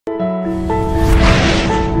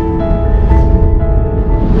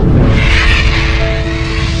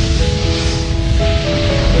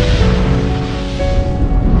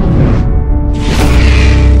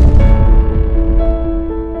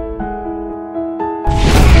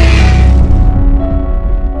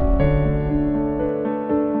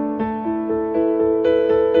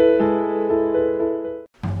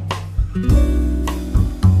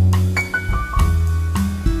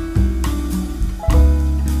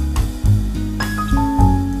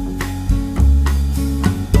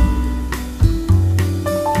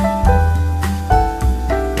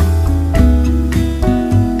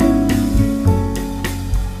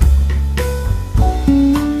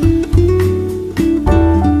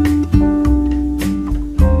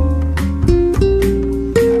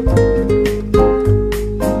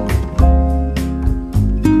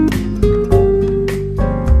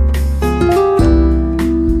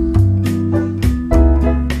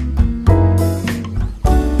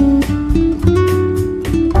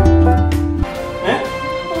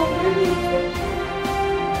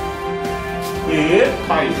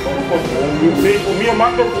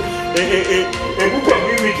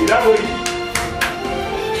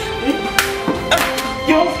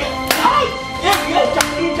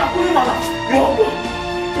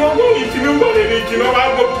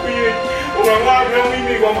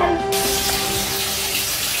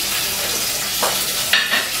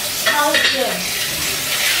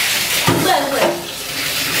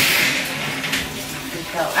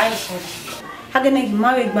Agane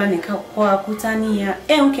gimawe gbani ka kwa kutani ya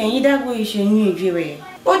nke yidago ishenyu ejiwe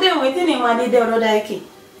ode wete ni ma dede oroda eke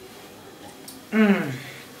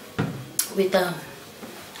weta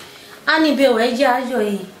ani be we je ajo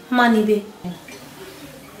yi mani be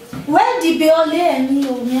we di be ole emi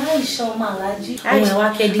o mi Aisha o malaji o wa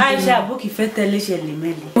ke di Aisha bo ki fe tele se le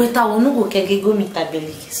mele weta wonu go kege gomi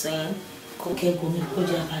tabeli kisin ko ke gomi ko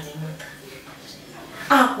je abale mota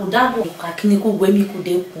ko dago ka kini ko gbemi ko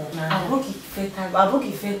de kun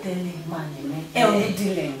aboki fe tele ma ni me o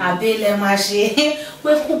dile abele ma se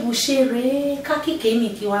we ko bu sere ka kike mi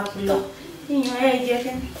ki wa kulo iyan je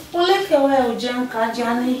ken o le ke wa o je nka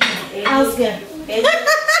ja ni asge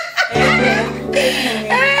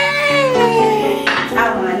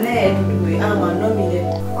ama ne duwe ama no mi le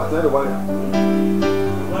atare wa ya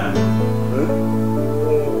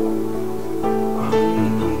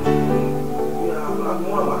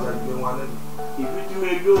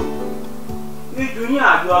Dunia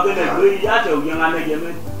àjọ agẹ́dẹ̀ lórí yàtọ̀ òyìn alẹ́gẹ̀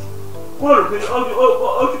mẹ́ kóòrò pé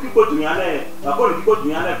ó tún kíkó tùyìn alẹ́ àkóòrò kíkó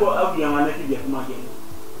tùyìn alẹ́ kó òyìn alẹ́ ti jẹ fún máa jẹ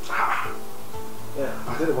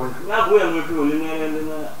ní àgbó ẹ̀rọ ìfẹ́ òlé ní ẹlẹ́lẹ́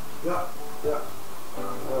náà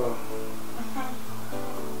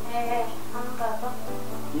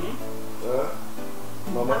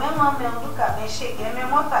mama mama nduka meshege me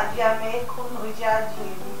mota jia me ko no jaji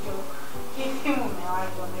ejo ki fimu me wa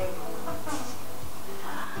jo me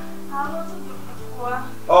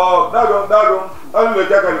oh dagon ani le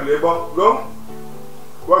jaka ni le bo go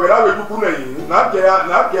wa ga we duku na yi na ke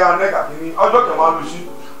ane ka kini ojo ke ma lu si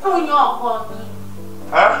kunyo ko ni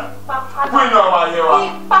kunyo ma ye wa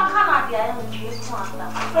pakana dia en ki tu ata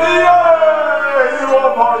iwo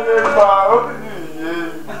ma ye ba o ni ye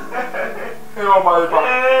iwo ma ye ba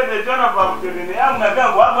de jona ba ku ni am na ga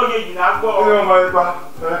wa go ye na go iwo ma ye ba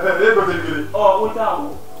go de gire o ta o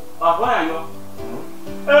ba ya yo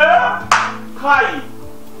kai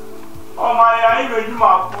o ma ya ibe ju ma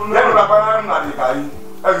fun le ba ba na di kai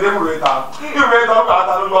e le mu re ta iwe ta ka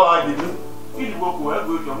ta lo la gidi ìdìbò kò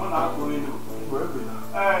ẹgbẹ́ ìjọ mọ́ náà kò nínú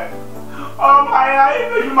ọmọ ẹ̀yà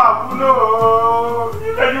ìbẹ̀jú máa kú lò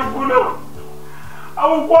ìbẹ̀jú kú lò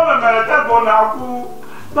awúkọ́ mẹ̀mẹ̀rẹ̀ tẹ́gbọ́n náà kú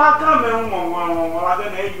táká mẹ́rin wọ̀n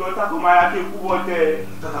lábẹ́nà ẹ̀yọ tákò máa yá kí kú bọ́ tẹ́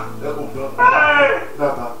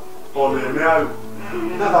dada ọ̀nà ẹ̀mẹ́ ayò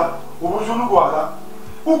dada òbúṣolúgbò àdá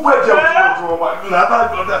púpọ̀ ẹ̀jẹ̀ òṣùwọ̀n ọmọ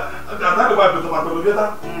àtàgbà ìbẹ̀tọ̀ màtọ̀lù bẹ́ta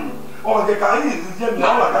ọmọ kẹkà yìí jẹ́ mi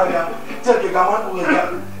àwọn àkáríà jẹ́ kẹkà máa ń wọ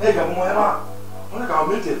ẹ̀yà mọ́ ẹ̀ máa wọ́n kà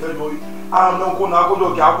méjì ẹ̀fẹ́ lórí àwọn ọkọ̀ náà kó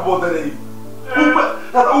lọ́ọ̀kì àkúbọ̀ tẹ́lẹ̀ yìí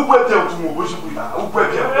púpọ̀ ẹ̀jẹ̀ òtún mọ̀ bó ṣe kú ìta púpọ̀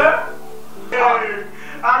ẹ̀jẹ̀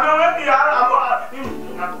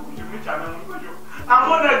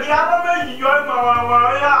àwọn ẹ̀dí arọ́ méjì yọ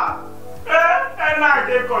ìmọ̀ràn yá ẹ̀nà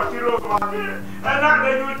àdékọ̀ sí ló fún wa ẹ̀nà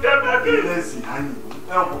àdéjú tẹ́lẹ̀ kí. ilé sì ayé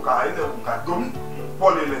ẹ̀kùnkà dom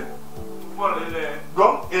pọ̀lẹ̀lẹ̀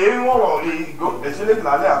dom èyí wọ́n rọ̀ èyí dom ẹ̀sẹ̀ lè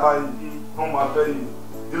lálẹ́ àbáyé wọ́n máa fẹ́ yìí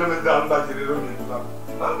ilé-mẹ́ta ń bá jẹrẹ lórí ìdúrà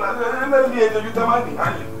ẹ̀lẹ́bí ẹ̀dẹ́jú tẹ́ máa ní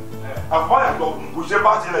ayé àfọ̀yà tó kò ṣe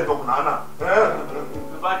bá tilẹ̀ tó kùnà náà.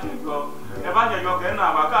 ẹ bá jẹjọ kẹ́ náà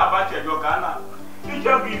àbáká àbá jẹjọ kà náà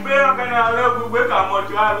ìjọba ìgbé ọkẹ́ni alẹ́ gbogbo kà mọ̀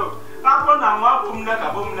tí wàá lò akọ́nà àwọn abòmìnira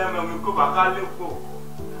kàbòmìnira mẹ́rin kó bàká lẹ́kọ̀ọ́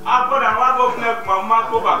akọ́nà àwọn abòmìnira kùmà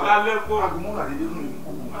kó bàká lẹ́kọ̀ọ́. agumọ́nà dédé nù ní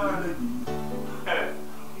gbogbo ẹlẹ́dì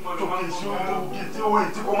yìí tó kì í sí owó kì í tí owó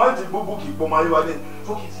ìtí kò máa ti gbogbo kì í pọ̀ máa yọ adé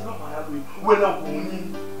tó kì í sí náà máa yá lóye wẹ́n náà kò ní.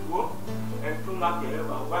 wo ẹtún lákẹ̀rẹ́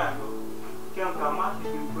bá wáyà lọ kí n kà má ti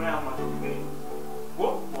fi gbé àwọn tó gbé wo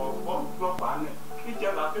pọ̀ gbọ́pọ̀ àná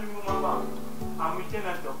ìjẹba kí ni wọ́n bá àmì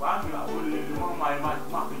ìjẹ́nà tọ̀pọ̀ àmì àwòlè ni wọ́n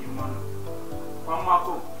máa fi yìí mọ́nà wọ́n máa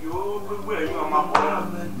kó yóò gbogbo ẹ̀yìn ọmọ akọ náà.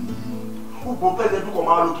 gbogbo bẹ́ẹ̀ lẹ́dún kọ́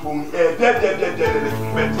máa ló tó ohun ẹ̀ dẹ́ẹ̀dẹ́ẹ̀dẹ́ẹ̀dẹ́ lè tún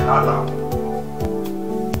bẹ́ẹ̀ tì láta.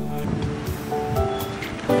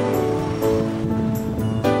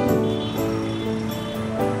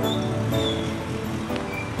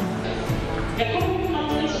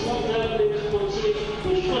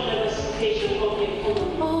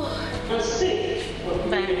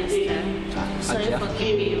 Sorry for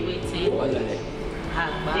keeping you waiting.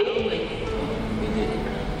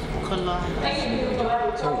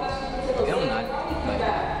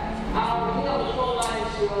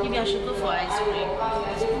 Maybe I should go for ice cream.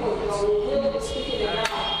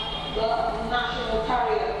 The national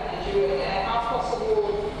carrier Nigeria, how possible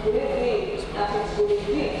would it be that it's with a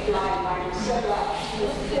big fly by December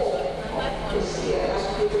 4 of this year. That's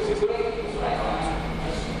great.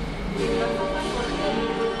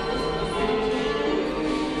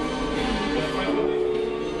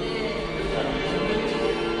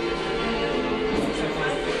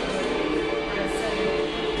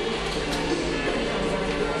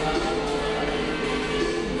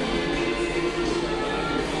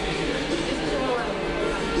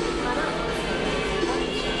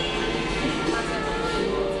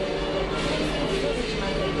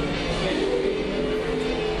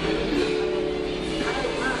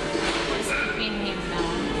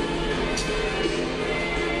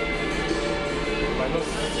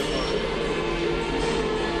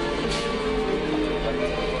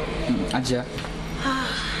 Aja.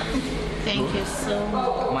 Thank you so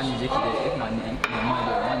much. Money je kide ek money de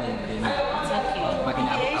no. It's okay. Makin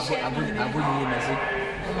abu ni nasi.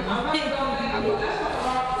 Abu.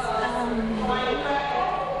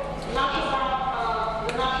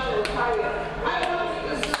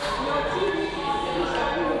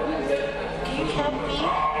 Can you help me?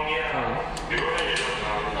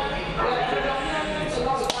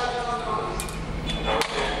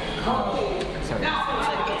 Sorry.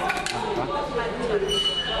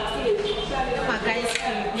 Guys,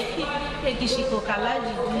 Ekishiko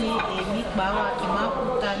Kalaji ni emi bawa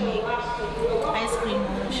kimakuta ni ice cream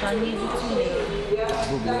shani vitule.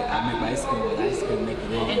 Abu I make ice cream make it.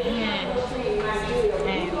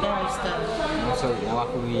 Very stuff. No sorry, now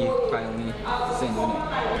we try me send on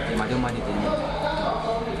it. Madam money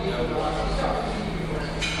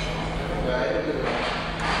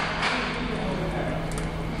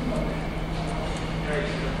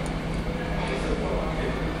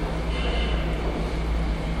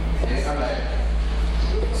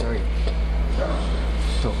sorry.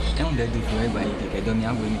 So, I don't do for everybody. I don't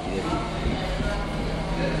know going to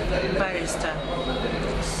Barrister.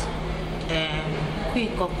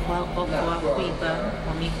 Quick quiba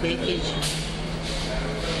or me package.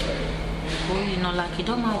 Oh, you know, like you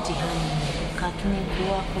don't have to have Kakini go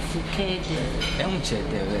up for cage. I don't check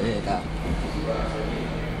there.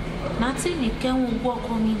 Nothing you can walk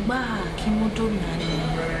on me back, Kimodonani.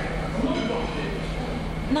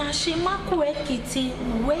 Na shimaku wekiti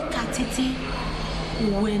wekatiti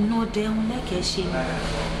we no dem like she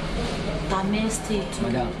tameste to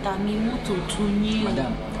tamimuto to new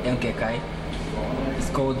Madam Enkekai, it's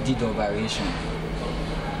called deed of variation.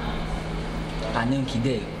 And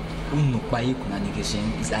Enkide unupai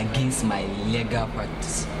kunanigation is against my legal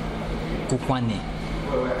practice. Kukwane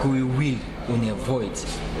we will avoid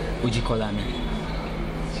ujikolami.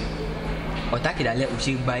 Otaki dale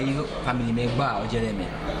ushi bayi family member ojeleme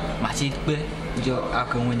machi pe jo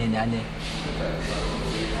akonwene ni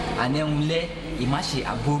ane unle imashi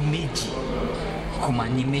abo meji kuma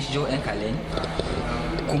ni mejo enkalen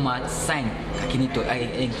kuma sign kakini to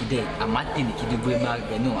enkide amati ni kidibwe ma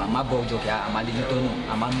no amabo jo ka amali to no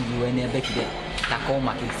amamu ene bekide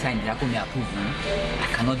takoma ki sign ya ko me approve. I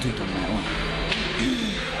cannot do it on my own.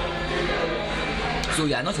 So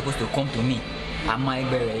you are not supposed to come to me. Am I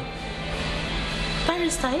very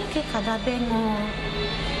Barrister, kadabengo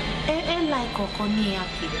like okoni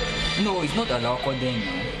yake. No, it's not a local thing.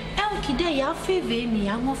 Kide ya favor me,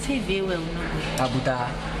 I'm a favor well no. Abuta.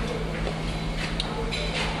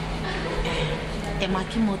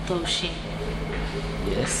 Emakimoto she.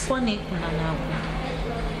 Yes. One kunanabu.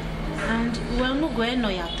 And well no go no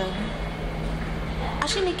yata.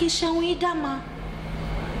 Ashiniki shenwi dama.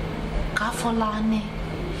 Kafolane.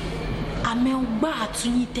 Ame ugba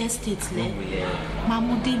atuni tested le.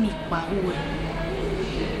 Mamude mi pa uwe.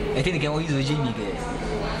 I think can use Jimmy.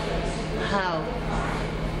 How?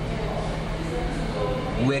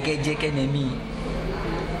 Weke jeke nemi.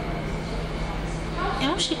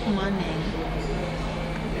 She kumane.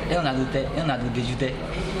 Eu na do dejute.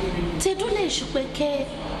 Te dole shupeke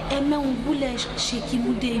eme ungule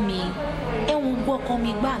shikimude mi. E ungbo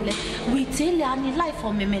komi gbale. We tell ani life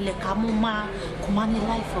for memele kamuma kumani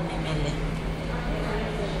life for memele.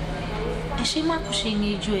 Eshima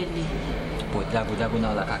kushini jueli. Dago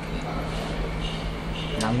na la kake.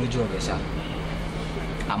 Na mujo besha.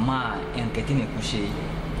 Ama enketine kushe.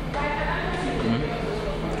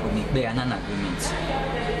 Be an agreement.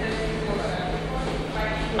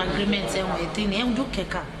 Agreement and waiting, and do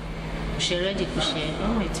keka. She ready to share,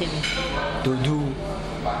 and waiting. To do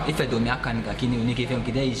if I don't make a kini unique film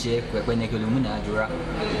today, share when I go to Munadura.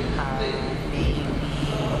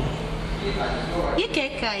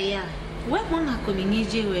 Keka, ya. Where one are coming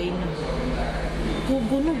easy way.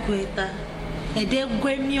 Go no greater. A dear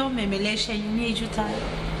Gwemio memelation, you need you time.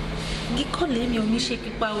 Gikole mi omi she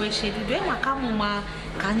pipa we she do e makamu ma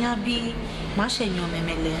kanya bi ma she nyo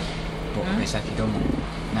memele. Bo pesa kidomo.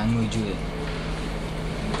 Na ngoju.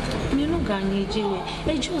 Mi no ganye jewe.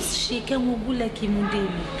 E just shake mo gule ki mu dey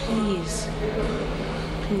mi, please.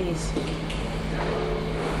 Please.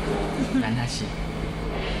 Nanashi.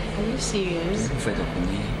 Are you serious? For the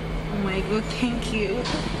money. Oh my god, thank you.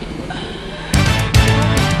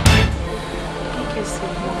 Thank you so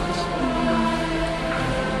much.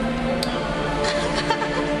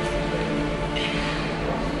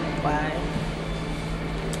 Bye.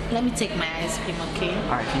 Let me take my ice cream, okay?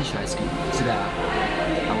 Alright, finish your ice cream. So that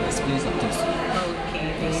I will explain some things to you. Okay,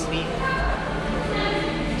 baby.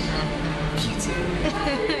 Beautiful.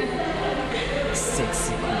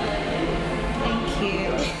 Sexy. Thank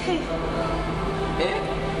you.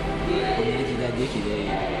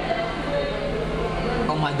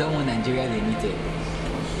 Oh, Madam Nigeria Limited.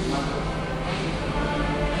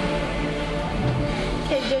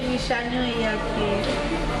 Kejo mi shanyo yake.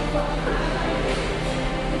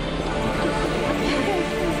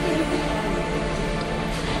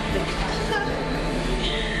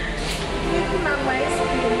 Mama ice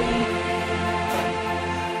cream.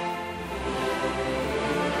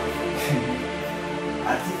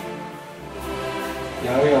 Ati.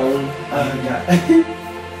 Yawo.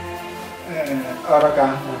 Oraka.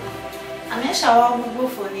 Amesha wa gbogbo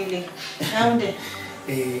fo nile. Naunde.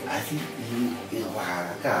 Ati wa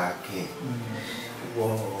ka ke. Wo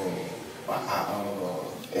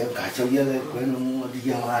ka cho yele kwenu mo di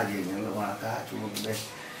ya wa de ni wa ka tu be.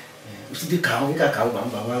 Usi de ka o ka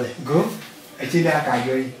ba wale. Go. Echi da ka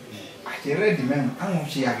yo yi. A ti ready men, awon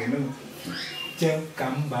si age no. Je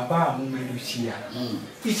kam baba mu medu sia.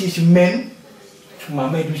 It is men ma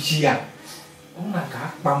medu sia. Ona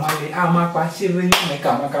ka pa male ama pa si re ni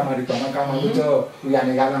ka ma ri pa ma to ya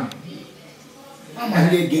ne galan. Mama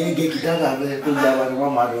le ge kita ga be to ya wa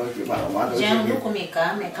ma do ma do. Jambu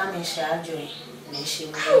kumika me sha joy. Me shi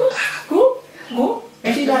mu. Go.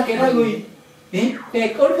 Echi da ke ra go yi. Te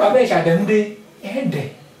ko pa be sha de mu de.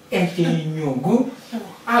 Ede. Eche nyogo.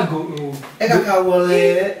 Ago. E ka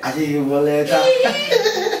wole, aje wole ta.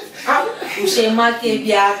 Use ma ke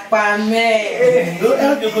bi apa me. Lo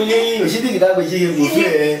e jo ko ni o si di kita be ji mo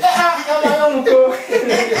fe. Ama ko.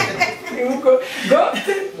 Ko. Go.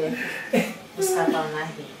 Usa pa na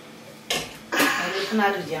hi. Ele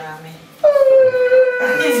kuna do jame.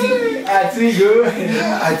 Ati go.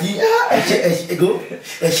 Ati go.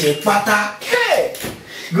 Eche pata.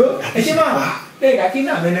 Go. Eche ma. Để cả khi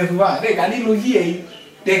nào mình được vào, để cả đi lui gì,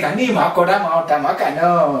 để cả đi mà có đám mà tạm mà cả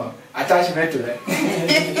nó, attachment rồi.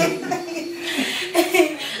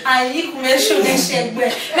 Aí começou a mexer.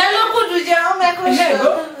 Mas não pude já, mas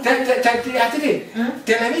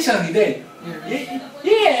Television gì đây?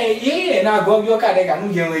 Na go yo cả đây cả nó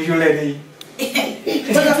giờ yêu lên đi.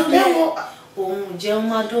 Je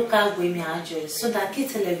uma doka gwe mi ajo so that ki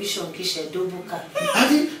television ki she dobuka.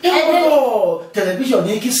 Ati television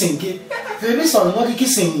ni kissing ki. Television no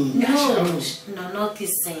kissing. No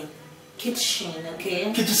kissing. Kitchen,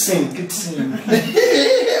 okay? Kitchen.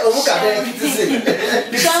 Obuka de kitchen.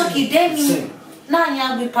 Shanky demi na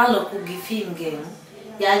nya gbe palo ku gi film game.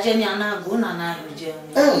 Ya je ni ana go na na je.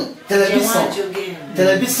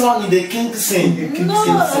 Television in the king sing. No,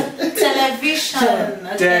 television.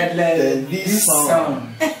 Television.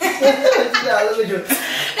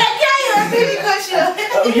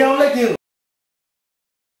 Yeah, like you.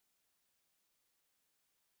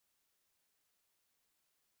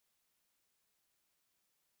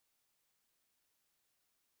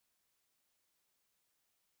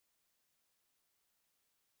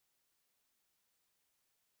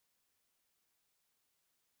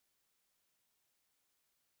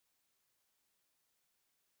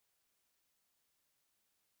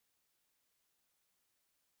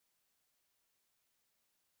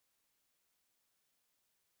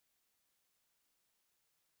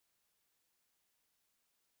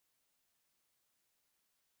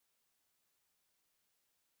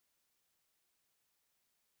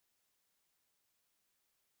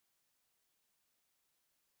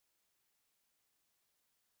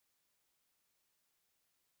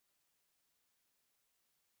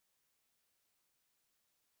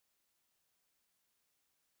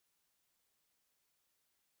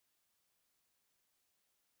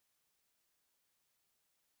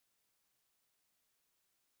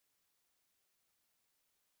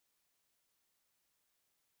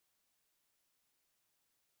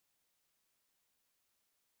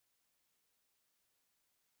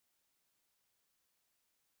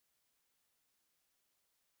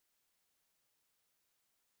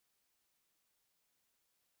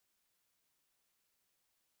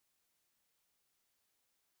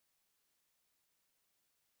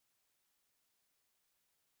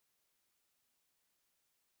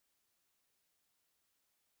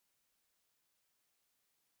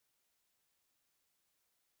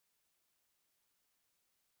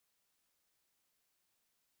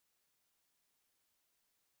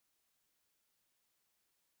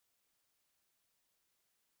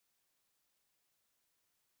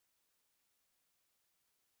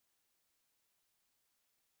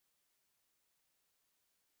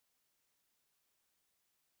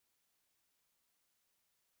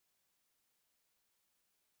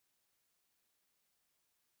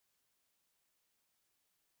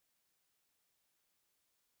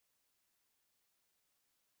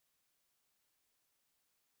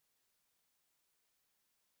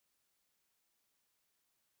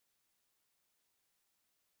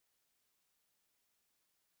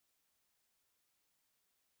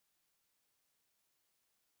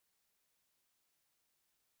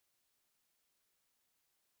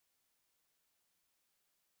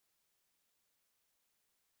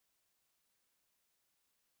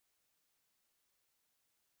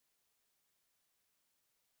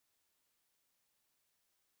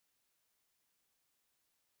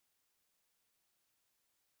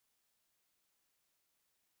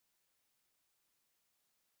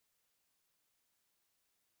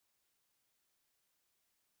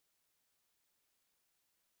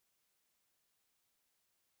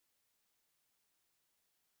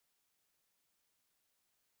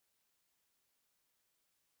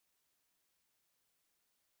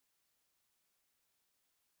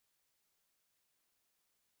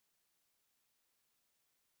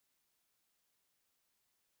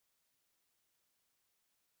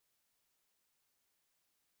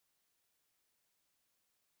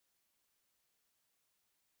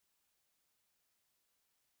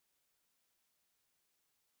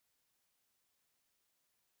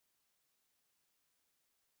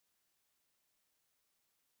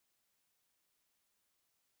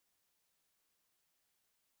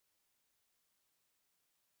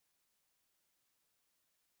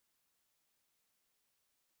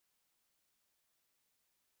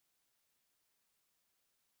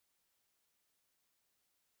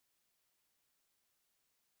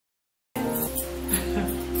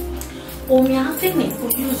 Omi atene ko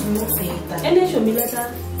use motor ita. Ene show me letter.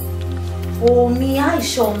 Omi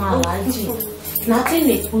Aisha Malaji.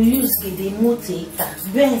 Nothing ko use gede motor ita.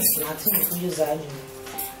 Benz nothing ko use ajo.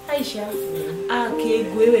 Aisha, ke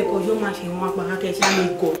gwewe ko yo ma se won pa ke se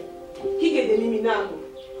le go. Ki gede mi na go.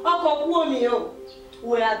 Oko ku omi o.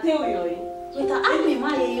 We ate oyo yi. Weta ami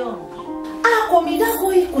ma ye yo. Komida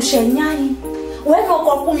ko ikushanyai. Wewe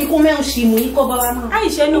kwa kumi kume ushimu iko baba ma.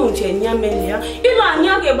 Aisha no uchenya melia. Ilo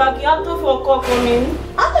anya ke ba ki ato fo ko mi.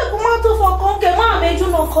 Ate kuma to fo ko ke ma meju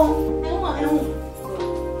no ko.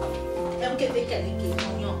 Ke te ke ni ki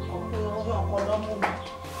nyo ko. Ko lo mu.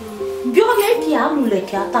 Bio ye ki alule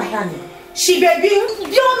ki atayani. Shi baby,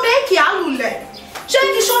 bio me ki alule. Ṣé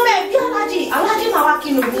kí ṣó me bi alaji ma wa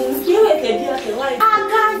kinu ni. Iwe ke bi ake wa.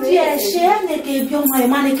 Agaji e ṣe ne ke bi o ma e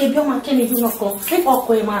ma ne ke bi o ma ke ni ju no ko.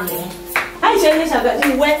 Oko e ma le. Aisha ni saga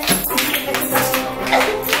ni we.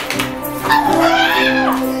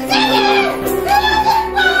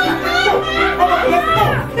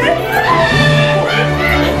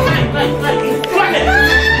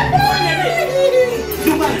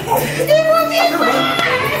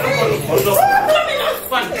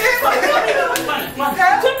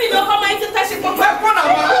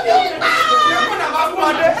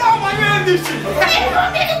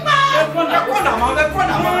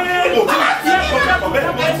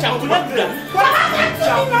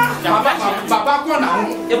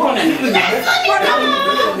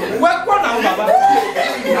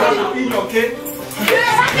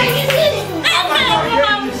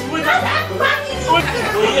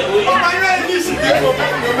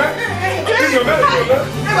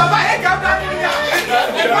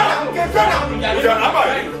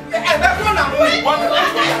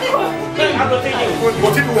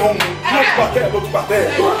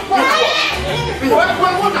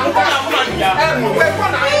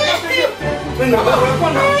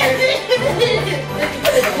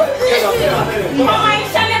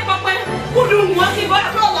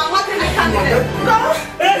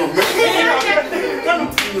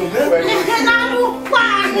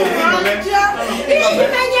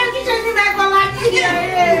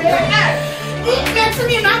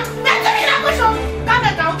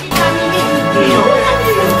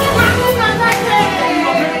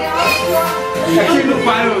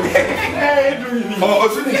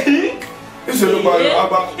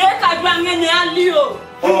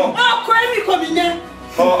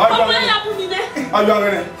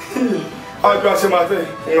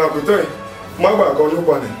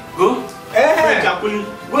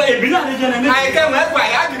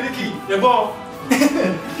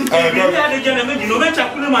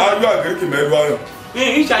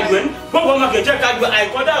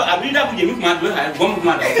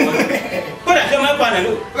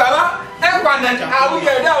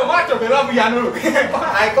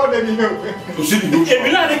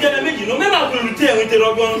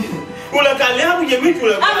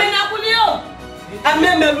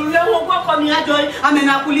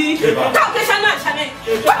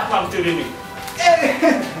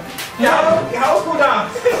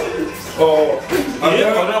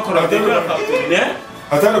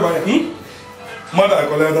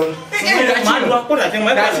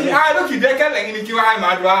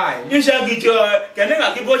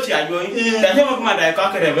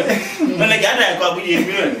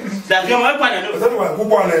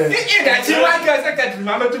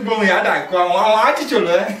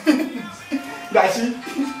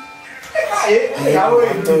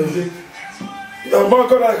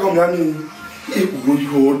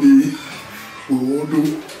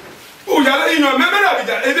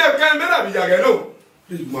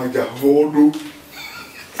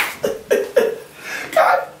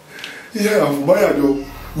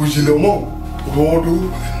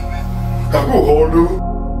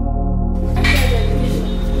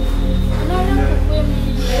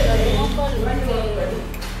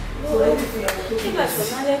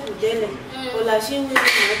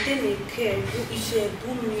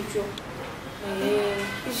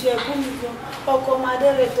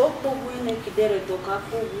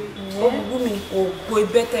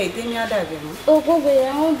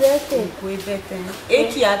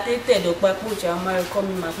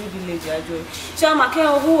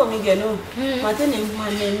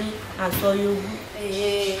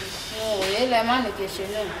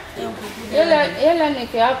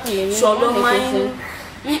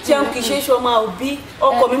 Tiam ki se so ma obi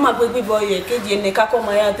oko mi ma gbegbe boy e keje ne ka ko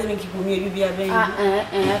ma ya temi ki bu mi ebi bi abeyin.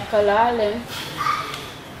 Kala le.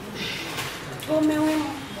 O mewo.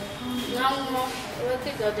 Na mo, o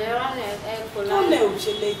ti gode ra ne ko la. O le o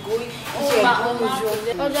se le go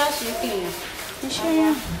O ja si ki. Ise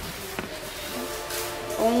ya.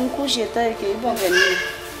 òun kú ṣe tán èké ìbọn bẹ̀ ní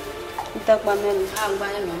ìtàpá mẹ́rin. Àgbà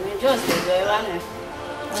ẹ̀mọ̀ mi jọ́ ìṣẹ̀lẹ̀ ẹ̀ wá nà.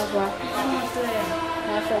 Àgbà ọmọ tó yẹ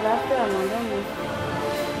àṣọ láfẹ́ ọ̀nà lọ́mọ.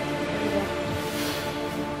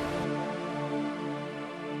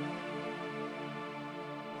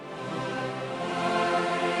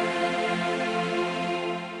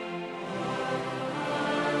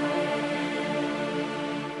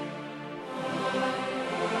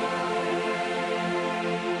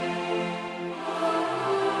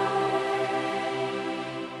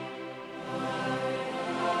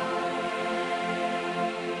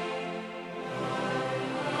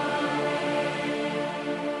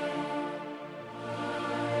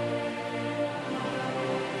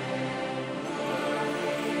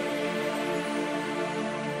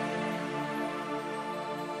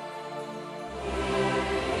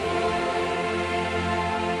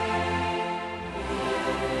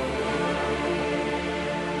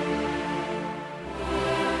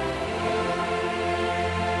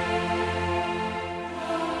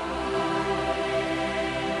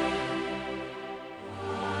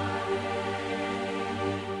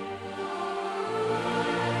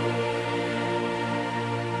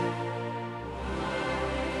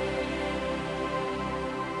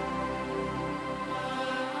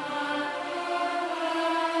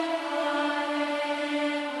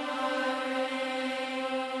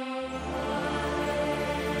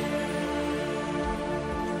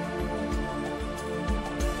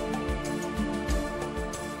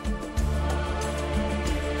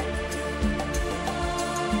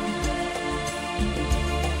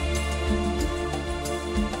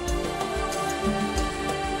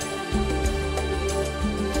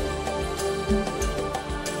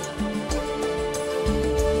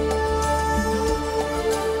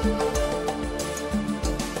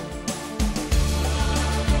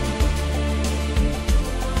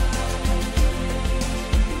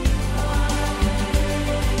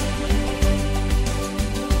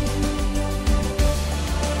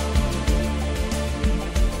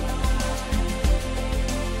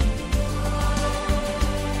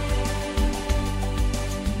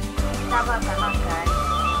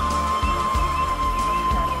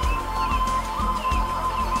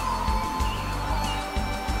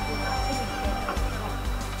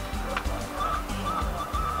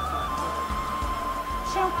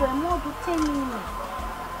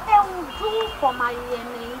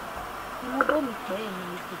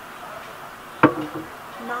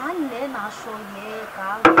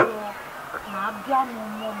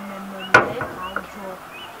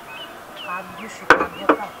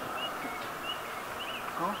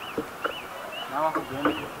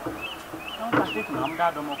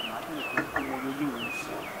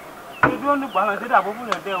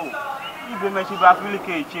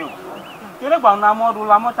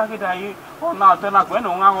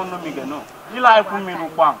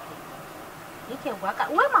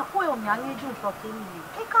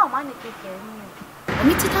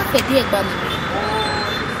 Omi ti ká fẹ̀dí ẹ̀gbà mi.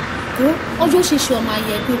 Kó ọjọ́ ṣíṣe ọmọ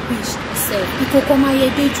ayẹgbẹ́ bí ìṣẹ̀ ìkókó ọmọ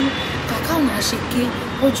ayẹgbẹ́jú kàkà ọ̀nà àṣekè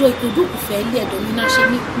ọjọ́ ìkòdùkù fẹ́ lé ẹ̀dọ̀ mi náà ṣe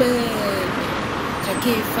ní pẹ́ẹ́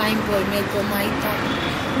kàkẹ́ fine boy mẹ́gbọ́ máa ń ta.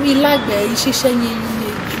 Wí lágbẹ̀ẹ́ ìṣiṣẹ́ yẹn ní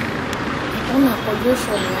méjì. Ọ̀nà àkọ́jọ́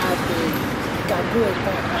ṣọ̀nà àgbẹ̀ ìgbàgbó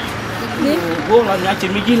ẹ̀ta. Go on, I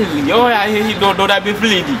can make it. Oh, I don't be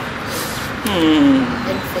fleety.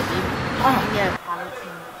 Yeah.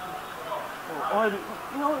 Oh,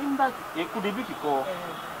 you know, in that it could be because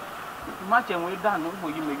much and we done,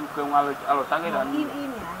 will you make you come out of target and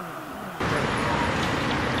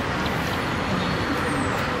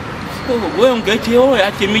oh, well, get you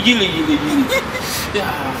at the immediately.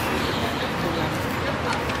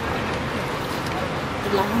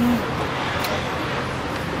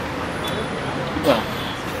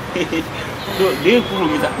 They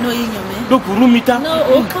kurumita. No, inyome. Do kurumita. No,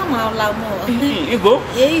 o come out la mo. Ego?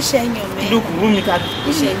 Ye ise inyome. Do kurumita.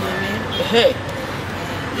 Ise inyome. Hey.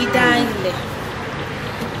 Ida ile.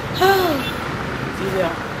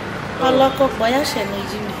 Oloko boya se no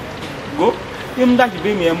jimi. Go? Im da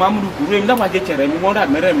be mi e mamu kuru im da ma je chere mi mo da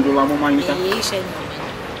mere mi do la mo manita. Ye ise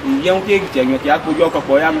inyome. Ye nke je nyo ti akojo ko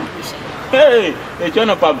boya mi. Hey, e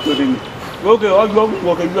chona pa to ni. Go ke ojo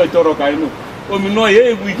wo ke ju e toro ka inu. Omi no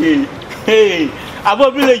ye egwide. Hey,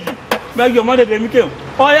 abo village. Me yo mo de mi ke.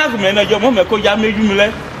 Oya ku me na jo mo me ko ja meju mi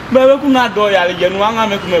le. Me we ku na do ya le je nu anga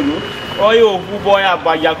me ku me go. Oya ofu boya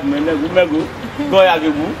ba ja ku me na gu me go. Do ya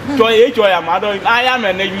ge gu. To ye cho ya ma do aya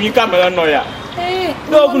me na yu ka me no ya. Eh,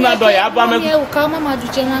 do ku na do ya ba me. Ye o ka mama ju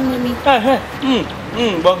che ngan mi.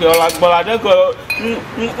 Bo ke ola gbola de ko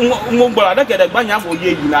mo gbola de ke de gba nya bo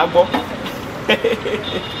ye yi na gbo.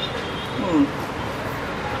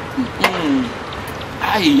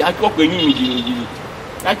 Ai, ya kok pengen miji.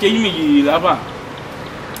 Ya cek miji laba.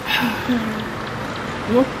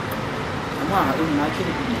 Yo. Ama na cek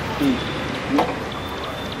ni. Yo.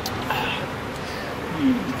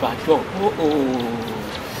 Baco. Oh.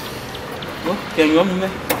 Yo, jangan me.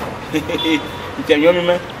 Jangan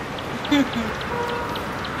me.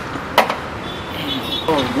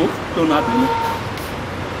 Oh, go to na bi.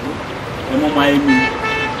 Emo mai mi.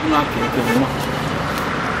 Na ke mo.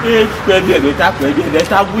 Pẹ̀lú ẹ̀dẹ̀ ta pẹ̀lú ẹ̀dẹ̀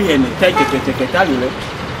ta bú yẹn ní tẹ́kẹ̀tẹ̀kẹ̀tà lè lẹ́.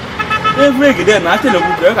 Every gidi náà tẹ̀lé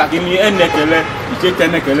gbogbo ẹ̀ kàkí ní ẹnẹkẹlẹ ìṣe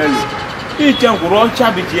tẹnẹkẹlẹ lè. Ìṣe nkùrọ̀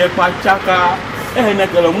ṣàbìtì ẹ̀ pa ṣáká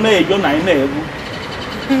ẹnẹkẹlẹ múná ẹ̀jọ́ náà ẹ̀ náà ẹ̀ bú.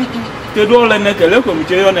 Tẹ̀dọ́ ọ̀lẹ̀ ẹnẹkẹlẹ kò mi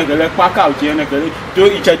ṣe yọ ẹnẹkẹlẹ pákà ò ṣe ẹnẹkẹlẹ tó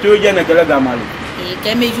ìṣẹ̀ tó yẹ ẹnẹkẹlẹ gàmà lè.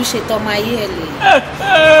 Ìkẹ́ méjì ṣe tọ́ máa yé ẹ lè.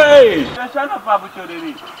 Ẹ ṣáná fa àbùṣe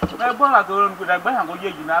rere. Ẹ gbọ́ àgọ́rọ̀ nìkúdà gbẹ́yàn kó yé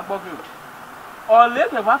jù náà gbọ́ kí o. Ole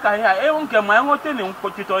ke baka ya e unke ma enwote ni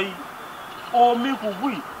nkotito yi omi kubu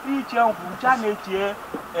yi iche nku cha na eche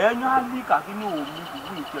enyo ali ka kini omi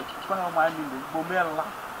kubu yi che pa ma ni le gbo mela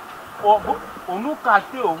onu ka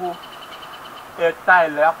te oho eta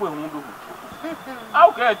ile apo ehun do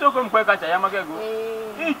au ke to ko mpe ka cha ya magego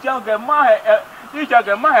iche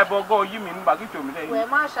ke ma he bogo yi mi nba ki to mi le We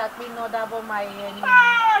ma sha pe no dabo ma ye ni.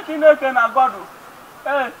 Chineke na godu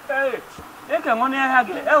eke ngone ha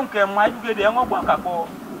ge enke ma juge de ngo gba kapo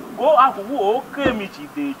go akuwu o kemi chi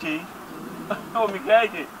deje o mi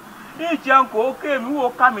geje iche nko o kemi wo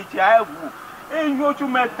kami chi aegu enyo oju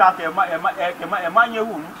meta ke ma nye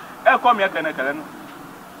hu e ko mi ekene kele no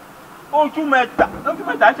oju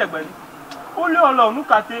meta segbe ni o le Ọlọ́run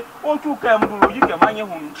kate oju ke mburu yi ke ma nye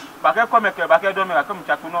hu ba ke ko me ke ba ke do mi ba ke mi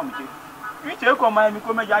chaku no mi che iche ko ma mi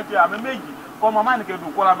ko me ja je ame meji ko mama ni ke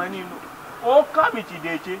du ko la me ni no o kami chi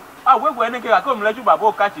deje awegwe ne ke ka ko mleju baba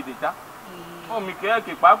o ka chi deja o mi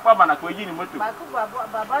ke pa bana ko yi ni moto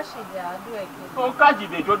Baba ṣe de adu eke. o ka chi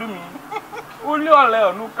dejo du mi o le ole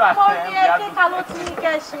onu ka se Mo ní eke ka ló ti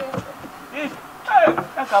ke ṣe.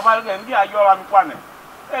 E ka ba le ndi ayo ra mi kwa ne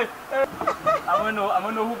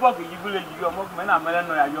ameno hu bo ke yi bule yi omo me na mele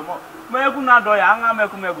no ya yo mo me ku na do ya nga me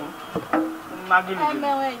ku mego na gili E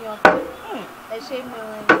mewe yan. E ṣe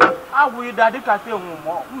mewe. Awu idadi ka te hun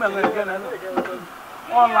mo mmewe ke na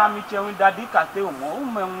Ọla mi cheun dadi ka te hun mo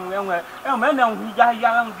mmewe enwe na hu ya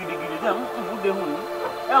gidi de hu de hu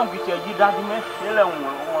e ki che ji dadi me ele hun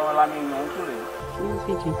ọla mi yan to le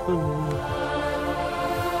Fi ki fun mi.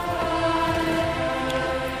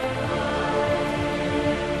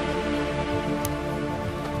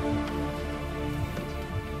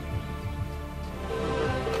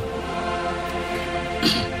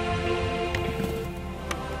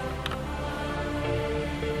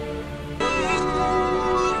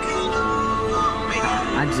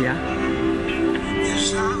 Ajia.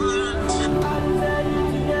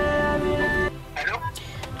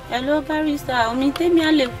 Hello barista, omi temi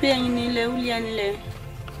a le pe yin ni le uli ani le.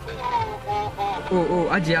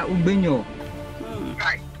 Ajia ugbenyo.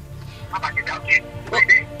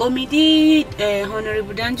 Omi di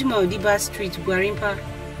Honorable Danjuma Odiba Street, Gwarimpa.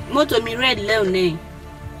 Moto mi red le one.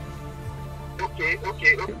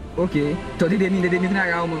 Okay. To de ni na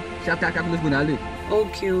ra omo. Chapter capital go na le.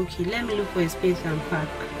 Okay. Let me look for a space and park.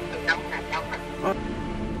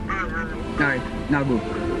 Alright, now go.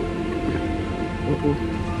 Oh.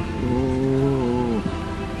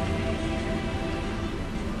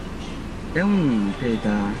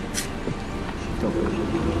 Peta. Stop.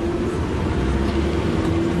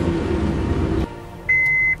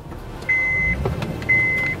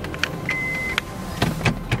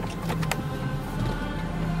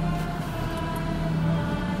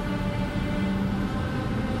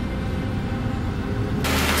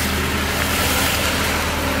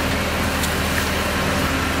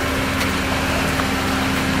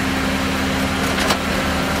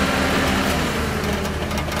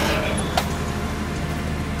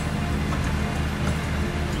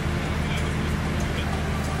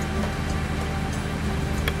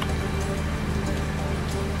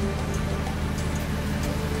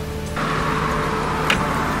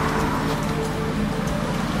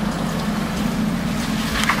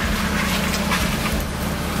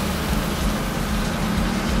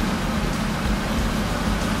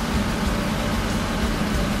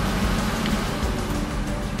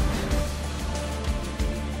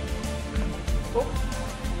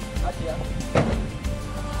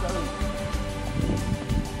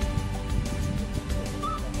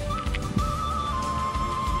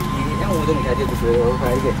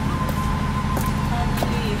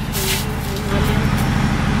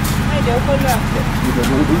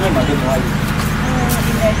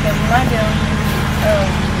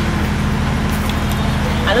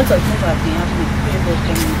 a lot of things have been happening people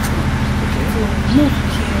coming through. So no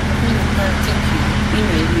can't take you in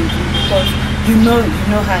a meeting because you know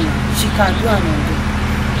her now. She can do and undo.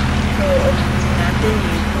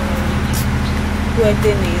 So is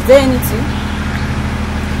there anything?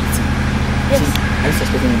 Yes. Are you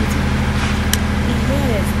suspecting anything?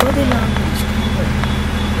 Yes, body language.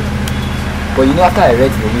 But you know, after I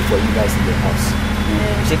read the way for you guys in the house,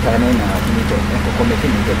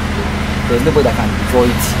 there's nobody that can void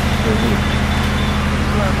the will.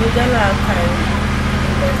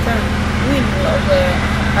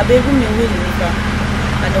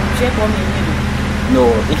 No,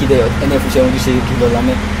 iki de ene fusion du se ki do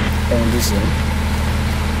lame en du se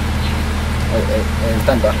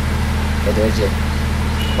tanda e do je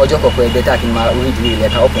ojo ko ko e beta ki ma we do ile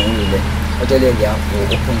ka open we ile ojo le ya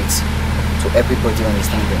open it so everybody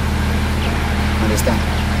understand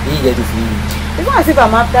he get to feel even as if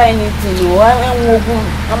I'm after anything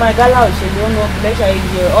I'm a Igala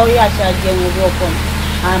open.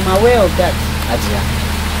 I'm aware of that. Ajia,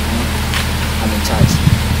 I'm in charge.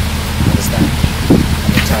 Understand?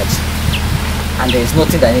 I'm in charge. And there is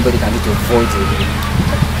nothing that anybody can do to avoid it.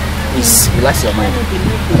 Please relax your mind.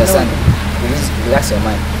 Understand? Relax your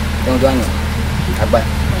mind. Don't do anything. Agba.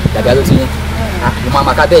 Dagalo to me.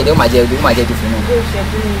 Mama ka be de o ma je du fun.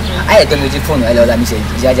 Ai don ji phone e lo la mi se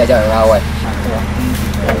ja ra wa.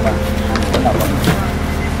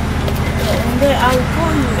 I'll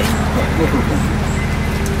call you.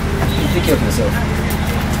 Take care of yourself.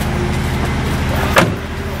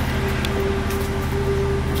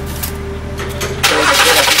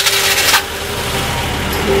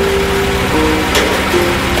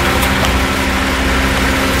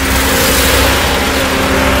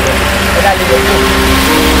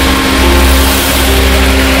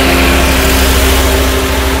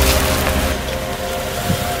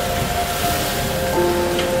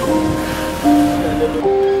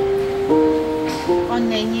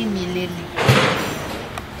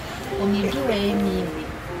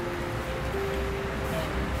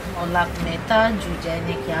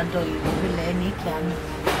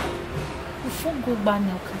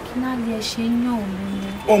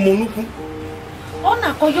 Omonuku.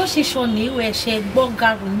 Ona koyo shisho ni we she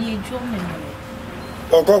gbogaru ni eju omenu.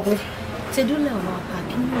 Okoku. Tedule wa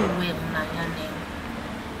akinu we na ya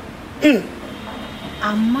ne.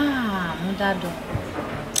 Ama mudado.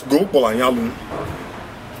 Go pola nyalu.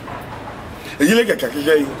 Eyile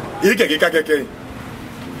kekeke. Ile kekeke.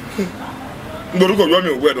 Ndoruko yo mi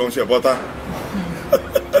ogwe don se bota.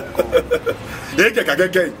 Ile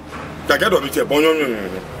kekeke. Kake do bi se bonyo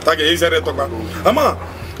ta ke isere to pa. Ama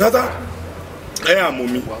tata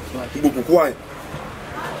amomi gbogbo ai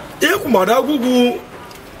e ku mada gugu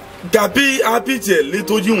gabi apije le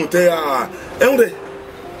toji unte a enre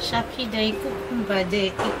shapida ikukumba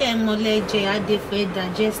de itemoleje ade fe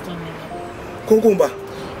digest me konkumba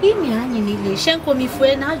imi anyi ni le shenko mi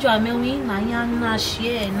fue na ajo amewi na ya na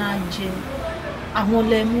share na je awon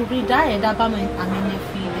le mu ri da e da ba me amene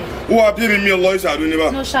fi le wo abi mi lo isadu ni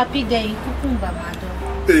ba no shapida ikukumba mado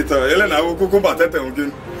eta ele na wo kukumba tete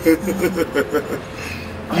ngin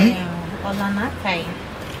Olana kai.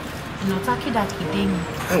 No takida kidemi.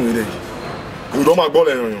 Enwere. Ndo ma gbo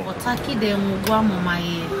le yan. Otakide mu gwa mo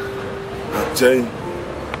maye. Ajay.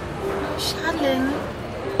 Shalen.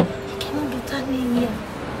 Kinu dutani ya.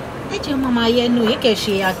 Eje mama ye no e ke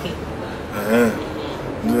se yake.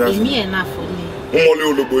 Emi e na fole. Mo le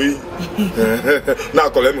ologbo yi. Na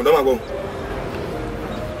ko le mu ndo ma gbo.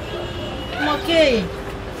 Okay.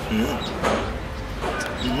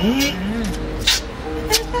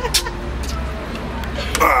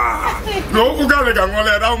 No, ku ga le ga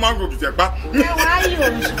ngole da mango bi se pa. Why you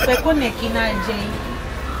pe ko ne kina je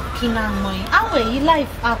kina moi. Awe yi life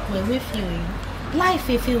app we fi oyin. Life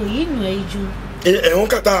e fi oyin nu eju. E on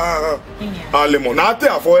kata ale mo na te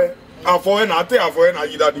afo e na te afo e na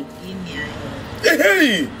yi dadu.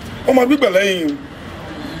 Hey, o ma gbigbe leyin.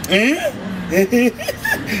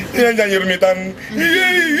 Ya nya yirmi tan.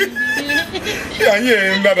 Ya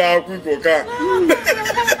ye ndada ku ko ka.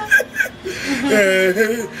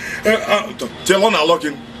 Tell on a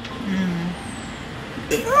locking.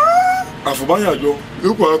 Afubanya jo,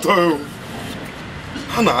 you go to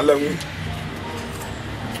Hana Alan.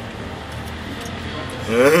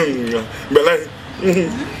 Belay.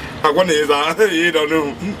 I want to you don't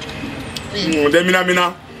know.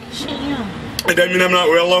 Demina. Demina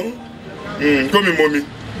well long. Come in, mommy.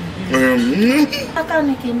 I can't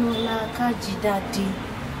make no la kaji daddy.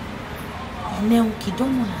 Ne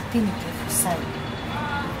kidomo na tini sai.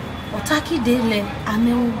 Otaki dele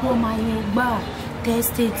ame ugbo maye gba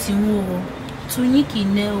testate wo tuniki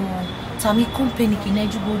ne o tami company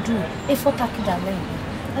kineju bodu e fota kidale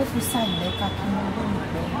e fu sign le ka ki mo bo mi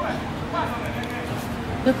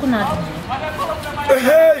be kuna de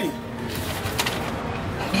hey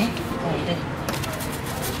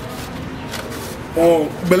oh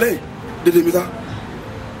bele de mi ta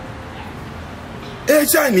e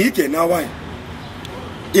shani ke na wa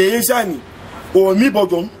e shani o mi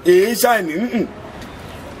bodon e shani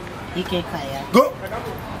ike kaya go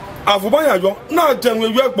afubanya jo na tenwe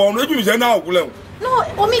we gbo no eju se na okule no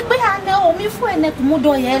omi pe ane omi fu ene ku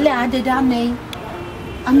mudo ye le adeda me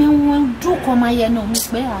ami won du ko ma ye no omi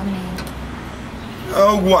pe ane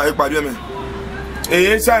ogun aye pade me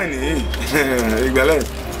e shani igbele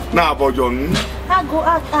na abojo nu ago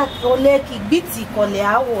o le ki gbiti ko le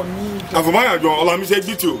awo ni afubanya jo ola mi se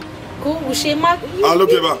gbiti o ko u se ma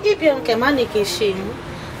ibi on ke ma ni ke se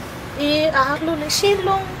e a lo le se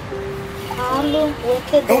lo Allo,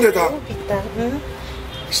 perché devo capitare?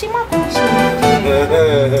 Si ma come si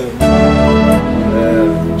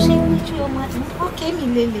ma ok mi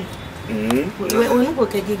lele. O nu ko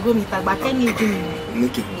ke go mi tagba ke ni di mi.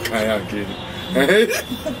 Niki kaya kiri.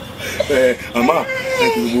 Ama,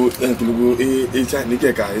 enkilugo e cha ni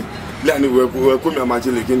ke kai. La ni we ko mi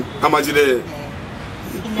amajile kin. Amajile.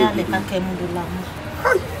 Ile ale ka ke mu do la mu.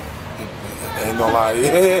 No la.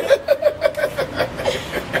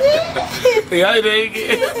 Ya ide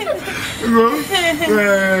go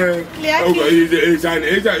o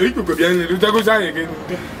ko bien lu ta ko sa yin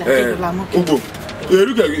ugo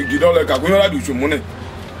eru ke gido le ka kun la du sumu ne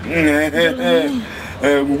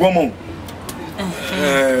gugo mo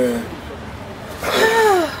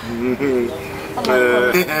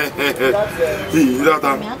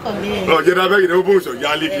data o je da be ni o bo so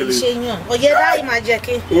ya li kele o je da i ma je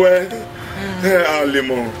ki we ale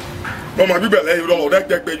mo o ma bibele iro o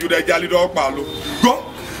de pe ju de jali do pa lo go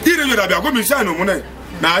ire yo dabi akomi shine mu ne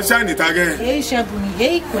na shine tage e se bu ni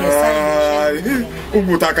e ko shine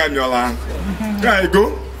ugu taka nyola kai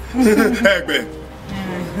go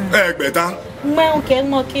egbe ta me o ke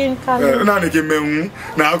mo ki nka na ni ki mehun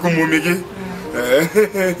na akumu mi ki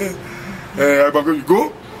agbago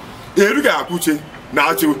go eru ga akuche na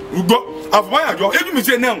ati ugbo afumaya jo eju mi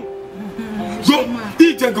se na go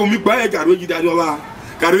ije go mi gba e garo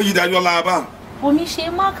yi dajola ba omi se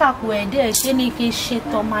ma ka ku ede se ni ki se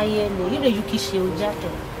to mayele ire yu ki se ojate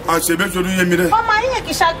a se be so ye mi re o ma ye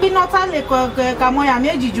ki sa gbina ta le ko ka mo ya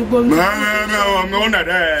meji ju gbo mi o na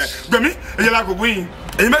de gbemi e la ko gwi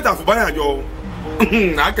e meta afumaya jo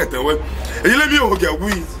na kete we e le mi o ge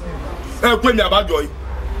gwi e pe mi abajo yi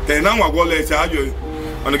ke na nwa gwo le se ajo yi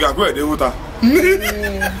oni ga ko ede huta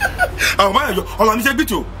afumaya jo ola mi se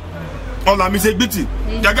gbiti ola mi se gbiti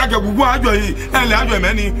jaga ke gugu ajo yi ele ajo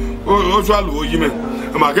me ni o so alu oyi me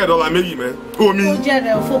ma ke dola meyi me omi o je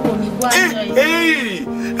re ofo ko mi gwa ajo yi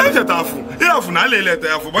e se ta fu e afu na le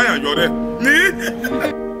ta afu ba yan jo de ni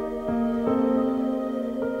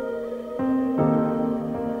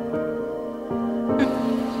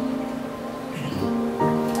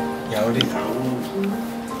ya o de ka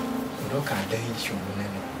o ka de isu ne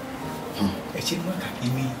e chi ma ka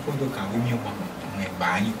imi o do ka imi o ma me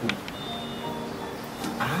ba yi ko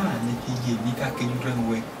ni ki ye ni ka ke ju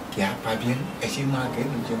we ki a pa bien e si ma ke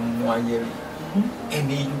ni je mo aye e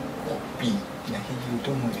ni ko pi na ki ju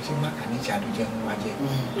to mo e si ma ka ni cha du je mo aye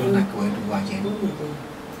do na ko du wa je mo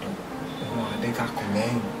de ka ko le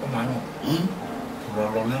o ma no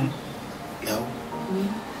lo na ya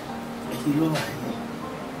e ki lo wa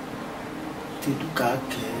ti du ka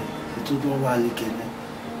ke to do wa le ke ne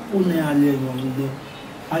o ne ale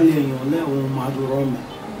yan le o ma do ro me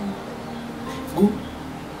go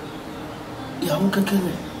ìyàwó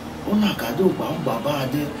kékeré ó nà gàdó gbà ń bàbá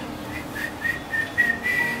adé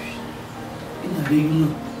ìnàbẹ yìí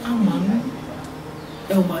náà á máa ń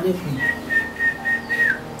ẹ ó máa dé fún mi.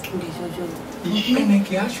 ẹnì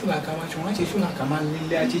kí á ṣùlà ká máa ṣùgbọ́n ṣe ṣùlà ká máa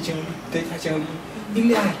nílé àṣìṣe tẹ́káṣẹ́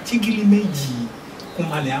ilé àtìgìlì méjì kó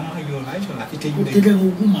máa lè á máa yọ ọ̀la ìṣọ̀lá fi tẹ́jú rẹ̀. tẹ́lẹ̀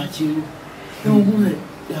ogún máa ṣe o ẹ ogún rẹ̀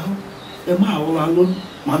ìyàwó ẹ máa rọra lónìí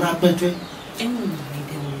máa dá pẹ́tẹ́. ẹ mọ̀ ní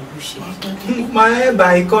ìdè wọn ló ṣe. máa ẹ bá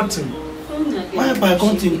ikọ́ tù. Why by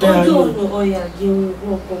continue there? Ọya jẹun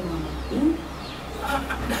ọkọ ma.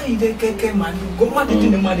 Dai de keke ma go ma de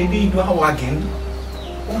ni ma de bi do awa gen.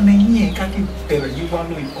 O na yin ka ki pero yi wa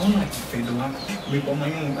lo o na ki fe do wa. Mi ko ma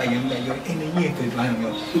yin ayen da yo ene yin fe do ayen yo.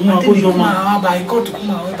 Ma ko jo ma ba ikot ku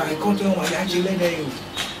ma ba ikot yo ma ya jile de yo.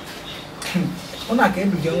 O na ke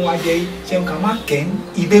du je wa je se ka ma ken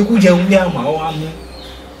ibe ku je un ya ma o amu.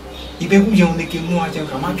 Ibe ku je un ne ke mu a je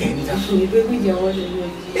ka ma ken ni ta. Ibe ku je wo le yo.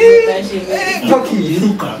 Toki ilu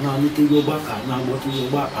ka na ni te yo ba ka na mo ti yo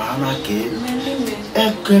ba a na ke. E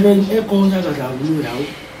kere e ko nya ga da lu ya o.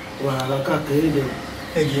 Wala ka kede.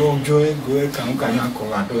 Ego ojo ego e kan kan ya ko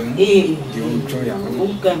ado ni. Di ojo ya. O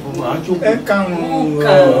kan bo ajo. E kan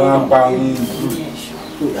apa ni.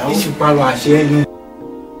 Isu palo ase ni.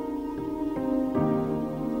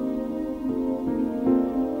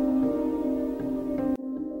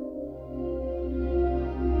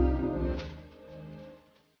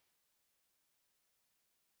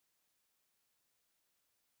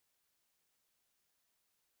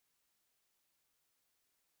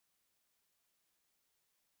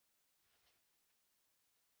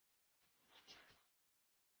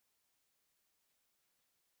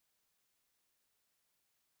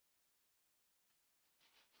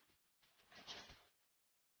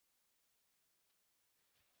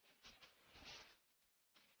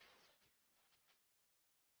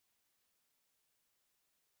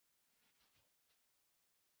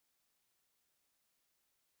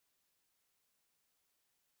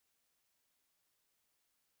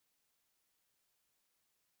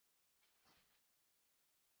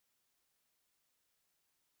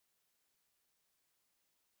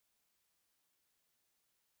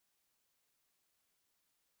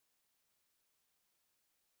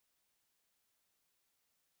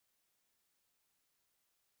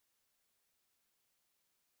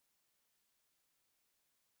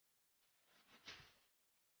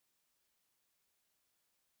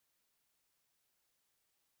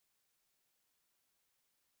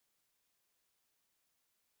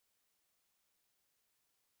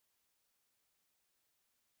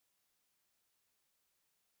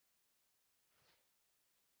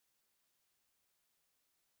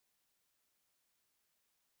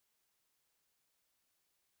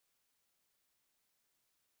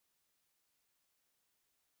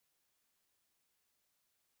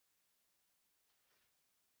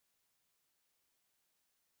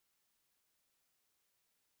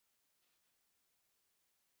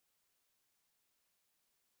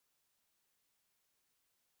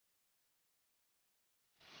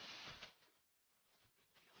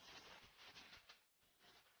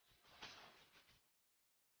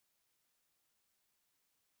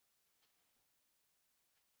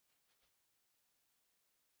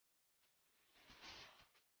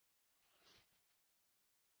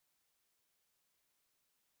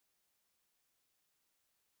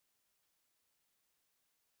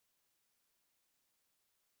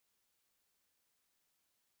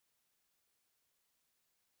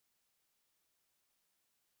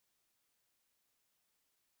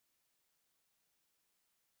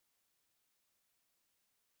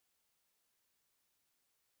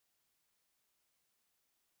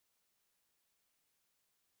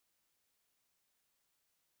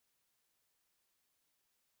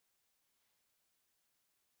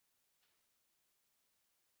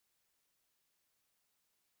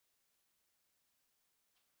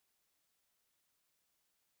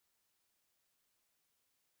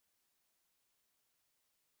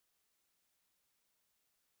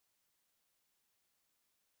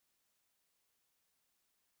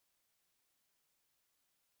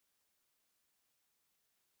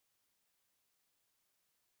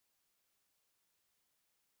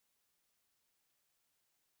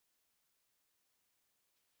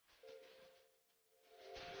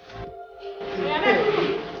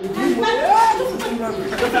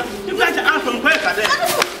 You guys are out from where, Kade?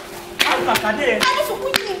 Out from Kade.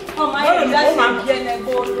 Oh my God, that's a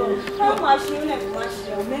good. How much you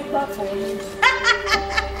make that for you?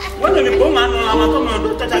 What do you go man on our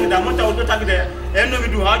common to take the motor to take the end of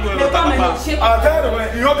you? How do you I tell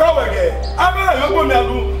you, you go again. I'm going to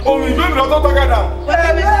go. We don't know what to get.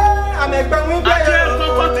 I'm a bang. I tell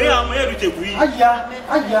you, I'm here to we.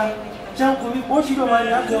 Aya. Janko mi o shiro ma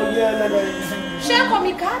na ko ye lele. She ko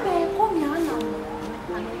mi ka be ko mi ana.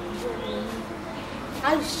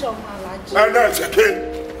 I show malaji. And that's again.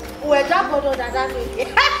 We da bodo dada me.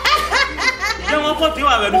 Je mo ko ti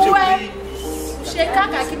wa we do se. She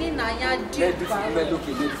kaka kini na ya di.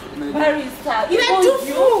 Very sad. You do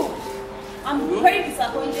you. I'm very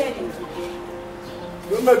disappointed in today.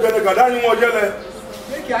 You make better God you mo yele.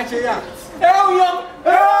 Make ya che ya. Eh yo.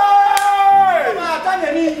 Hey! Ma ka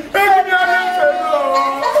ni. Give me a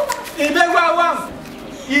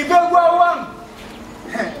Ibegwa wam.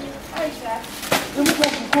 Aisha. Come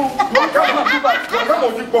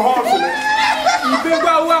on, keep on.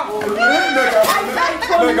 Ibegwa wam.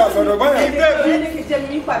 Mega for baya.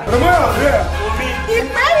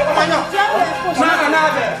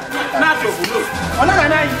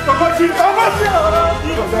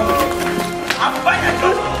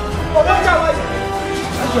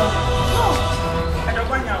 No.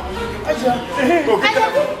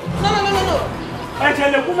 I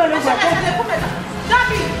tell you, woman,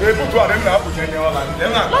 le put wa dem na put en yo la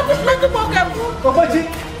dem na Lọ́tún mọ́ kẹ́ fún.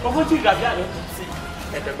 Obochi gàbí àlọ́.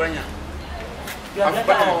 Ẹ̀tẹ̀ gbọ́nyà.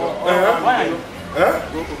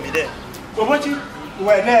 Obochi.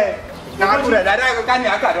 Wẹ̀nẹ̀ nàkúrẹ̀ dáadáa ká ní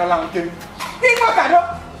àkàdọ́ làwọn kiri. Nígbà kàdọ́.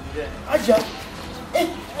 Ajá.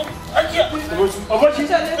 Obochi.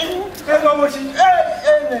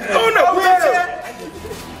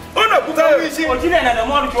 Ona kuta wishi. Ojile na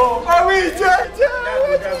mo rujo. Awiche.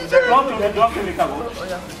 Don't kill me kabo.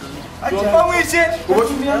 Awiche.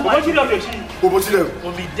 Obochi lo beshi. Obochi le.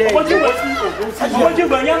 Obi de. Obochi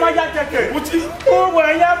gbo yan ma ja keke. Obochi. O gbo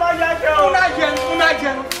yan ma ja ke o.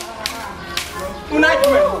 Una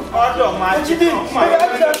jẹ. Odo ma ji.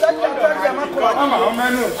 Mama o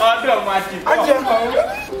menu. Odo ma ji. Ajá.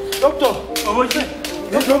 Doctor. Obochi.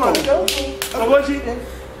 Obochi.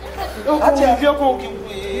 Àti àfi ọkọ̀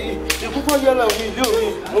ìkúkọ̀ yẹlẹ̀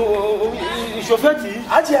òun ìṣòfẹ́tì.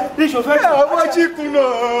 Àti ìṣòfẹ́tì. Ọmọ chiku no.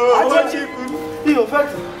 Ọmọ chiku.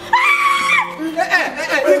 Ìṣòfẹ́tì.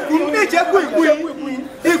 Ikun ní jẹ́ kú ikú yìí.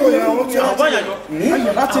 Ikun yẹn àwọn tí a Àwọn yàjọ.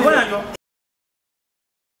 Àwọn yàjọ.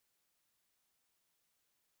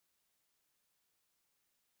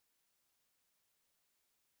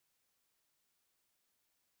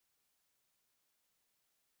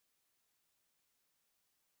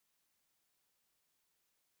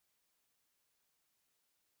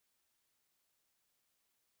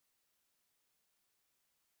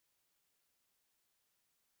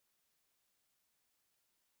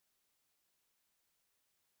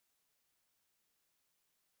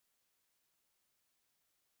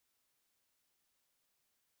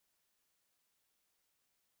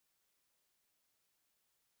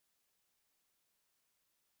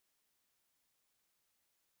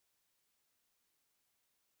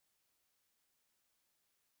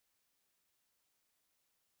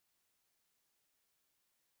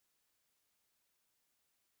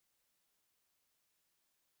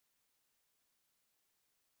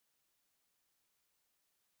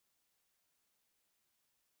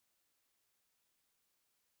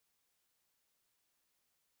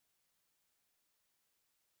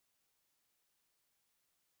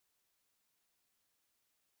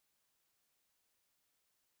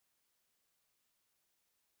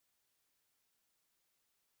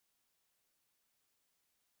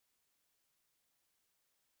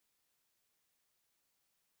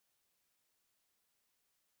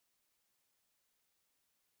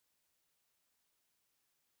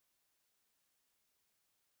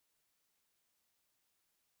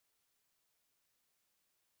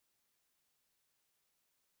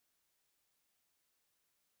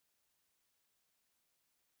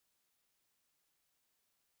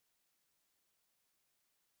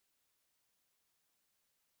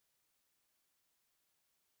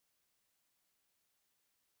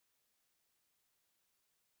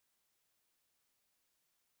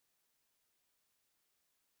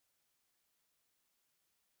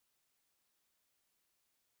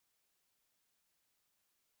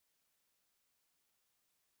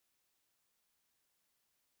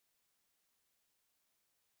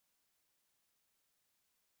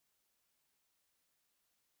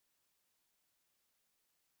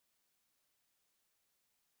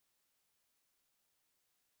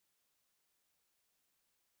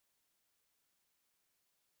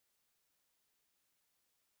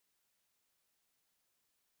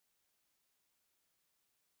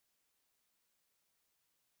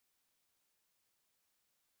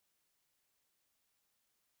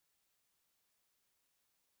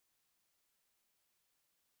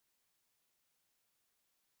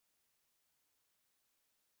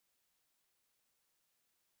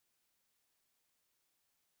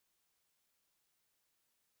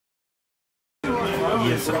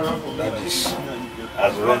 Yes, sir. That is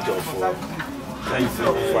as rent of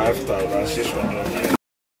 5,600.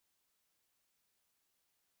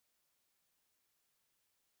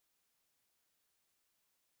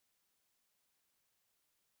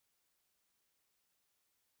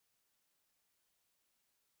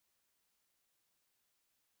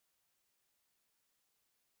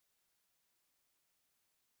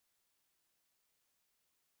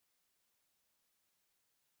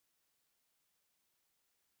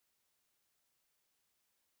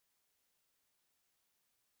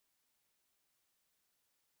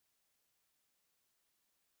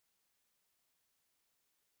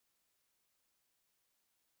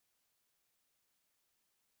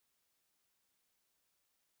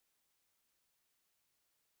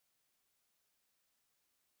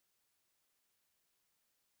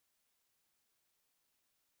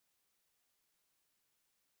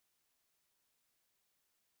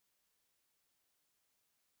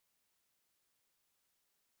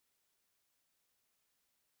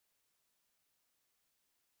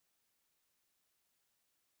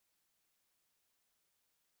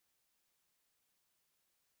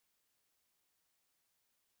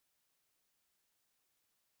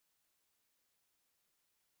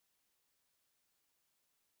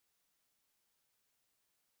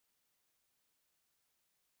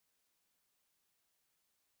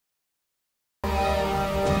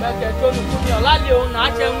 ke to nu ku mi ola le o na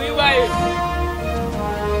che nwi wa e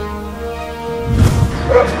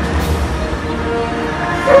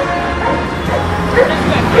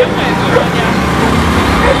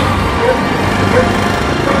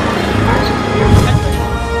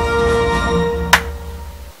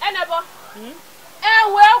Enebo.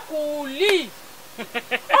 Ewe kuli.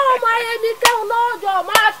 Oh my Emike unojo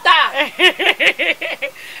master.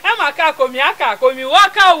 Amaka komi aka komi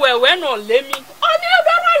waka wewe no lemi. Oni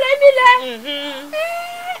odo no lemi le.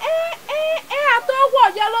 Atogwo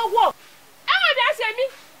je logwo. Ewe bi ase mi.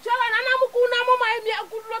 Chola na namuku na mo ma emi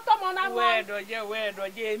agudlo to mo na mo. We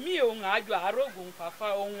doje mi o ngaju arogun fafa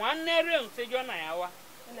o nwanere nsejo na yawa.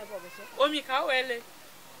 Enebo be se. Omi ka wele.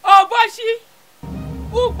 Oboshi.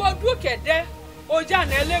 Ugbodu kede. Oja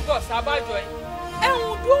na Lagos abajo yi.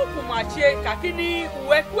 Ehun du ku ma che kakini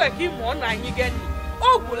uwe ku e ki mo na yin geni.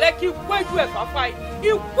 Ogule ki gweju e fafa yi.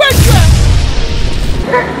 Igweju e.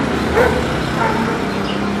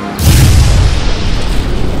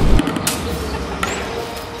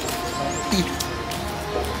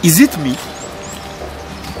 Is it me?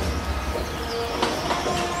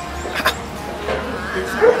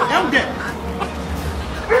 I'm dead.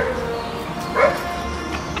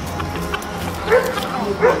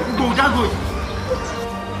 Go, go.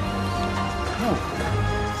 No.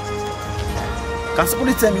 Can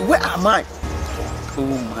somebody tell me where am I?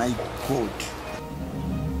 Oh my God.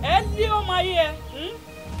 Eli o ma ye.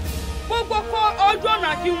 Gbogbo ko ojo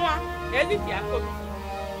na ki won. Eli ti akobi.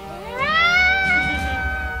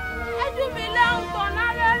 Mi le un ton na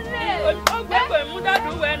le. O gbe ko mu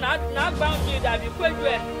dadu we na gba mi dabi peju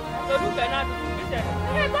e. To du be na du bi se.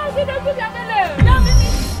 E ba si do ju ga le. Na mi mi.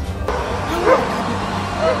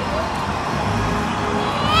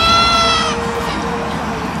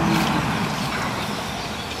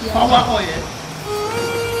 Power oil.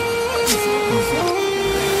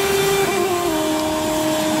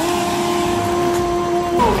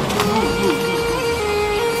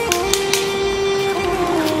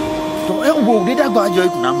 Wo did I go joy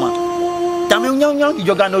kunama? Tami nyong ki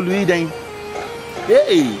joga no lui den.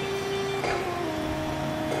 Hey.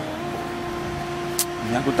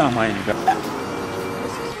 Ni aku ta mai ni.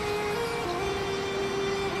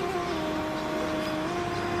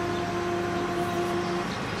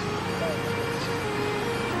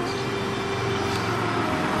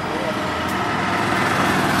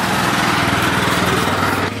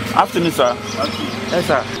 Afternoon, sir. Okay. Yes,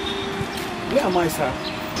 sir. Where am I, sir?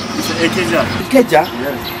 Ikeja. Ikeja?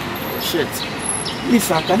 Yes. Shit. Please,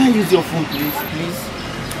 sir, can I use your phone, please? Please.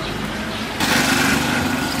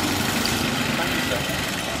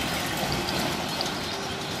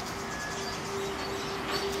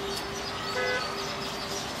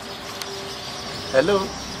 Hello?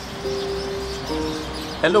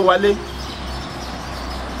 Hello, Wale?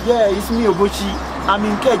 Yeah, it's me, Ogochi. I'm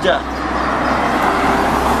in Ikeja.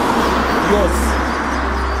 Yes.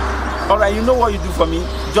 Alright, you know what you do for me?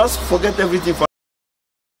 Just forget everything for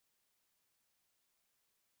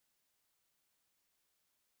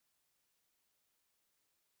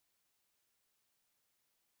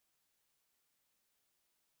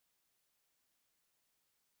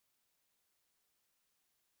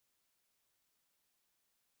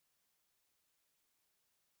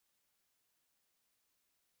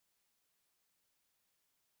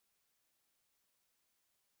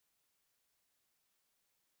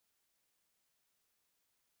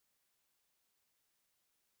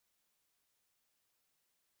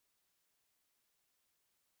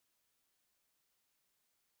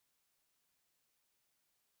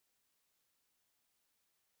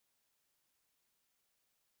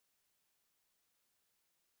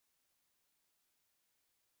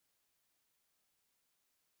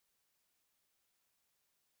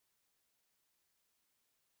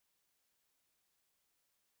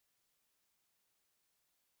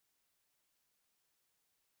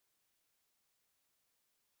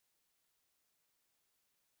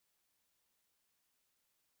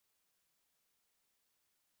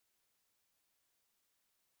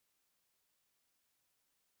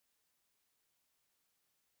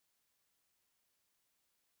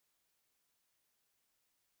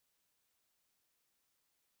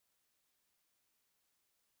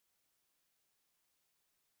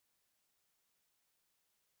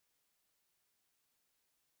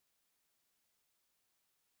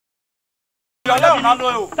Ọlọ́run náà ló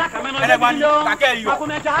o. Ẹlẹ́gbàá ni kàkẹ́ yọ.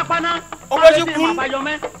 Olóṣù kú.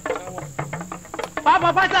 Papa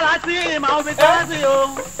pátálà sí ìmọ̀ òfin tẹ́lẹ̀ sí o.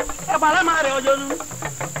 Ẹ̀pàlẹ́ máa rẹ̀ ọjọ́ nu.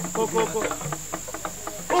 Kòkòkò.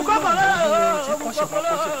 Ukọ́kọ̀lọ́.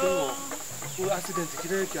 accident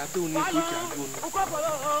kire ki ate oni ko ki ago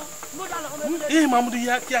ni mamudu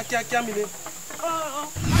ya kia mi le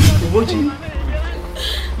oboji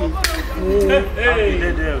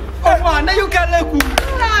ọmọ na you can leku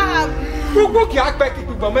gbogbo ki ape ki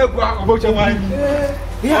gbogbo megu oboji wa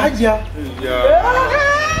ni ya ja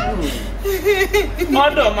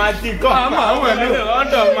Odo ma di ko. Ama we no.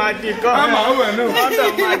 Odo ma di ko. Ama we no. Odo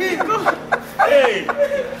ma di ko. Eh,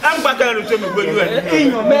 am gba ka ru to mi gbelu e.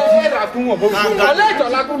 Eyan me ra kun wo bo. Ale to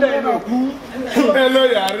la kun le no ku. E lo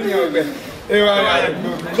ya ri yan be. E wa ya.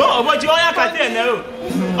 Go oboji oya ka te ne o.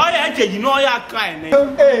 Oya ekeji no oya ka e ne.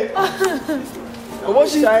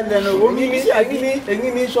 Oboji sa le no o mi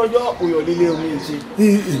mi sojo oyo lile o mi se.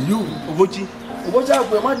 Eyo oboji. Oboji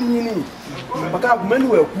agbe ma di yin ni. Maka agbe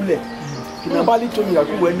menu e kule. Kina bali to mi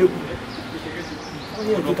aku we nebu.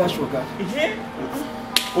 Oni e ka shoga.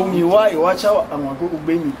 Omi wa cha àwọn ago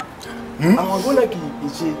gbemi. Àwọn ago le ki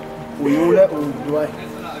ise oyin le odo ai.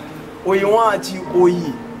 Oyin wa àti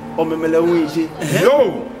oyi omemele wo ise.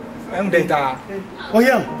 Yo. Em data.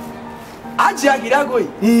 Oyan. Aji agirago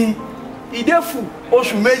yi. Idefu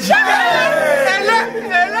oṣù méjì.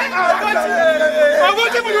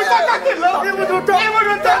 Oboji mo do ta ki lo. Mo do ta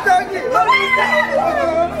ki.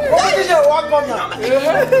 Oboji je wa kona.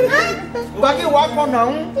 Bagi wa kona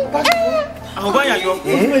un. Àwọn bá yà yọ.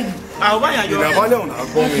 Àwọn bá yà yọ. Ìlà balẹ̀ ọ̀nà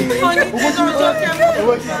àgbọ̀ mi.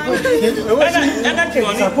 Ẹnẹ́ tí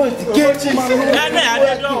wọ́n ní. Ẹnẹ́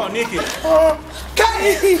àdéjọ́ ọ̀ ní kè.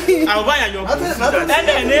 Àwọn bá yà yọ.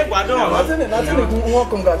 Ẹnẹ́ ní ìpàdé ọ̀rọ̀. Wọ́n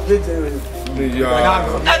congratulate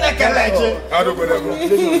Ene kelechi. Adogbenego.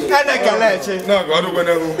 Ene kelechi. Náà kò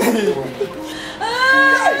adogbenego.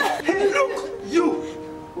 Look, you,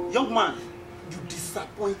 young man, you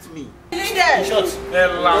disappoint me. In short,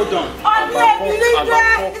 hold on.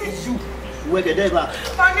 You, where the devil?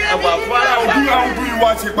 Ojú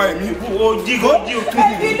ìwà ti pa èmi. Ojí òtún.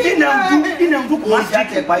 Ina ndu kuma si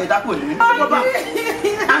ake pa ita ko ni.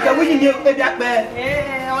 Ake wi ni ebi ape.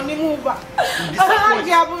 Oni mu ba. Ọmọ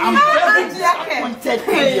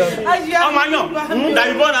yan.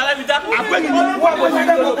 Dari bo na le bi ta. Ape ni wo bo si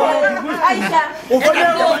ko. Aisha. O ko ni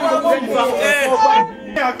ko.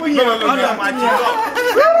 Ọ̀dọ̀ ma ti lọ.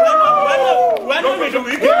 When we do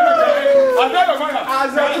we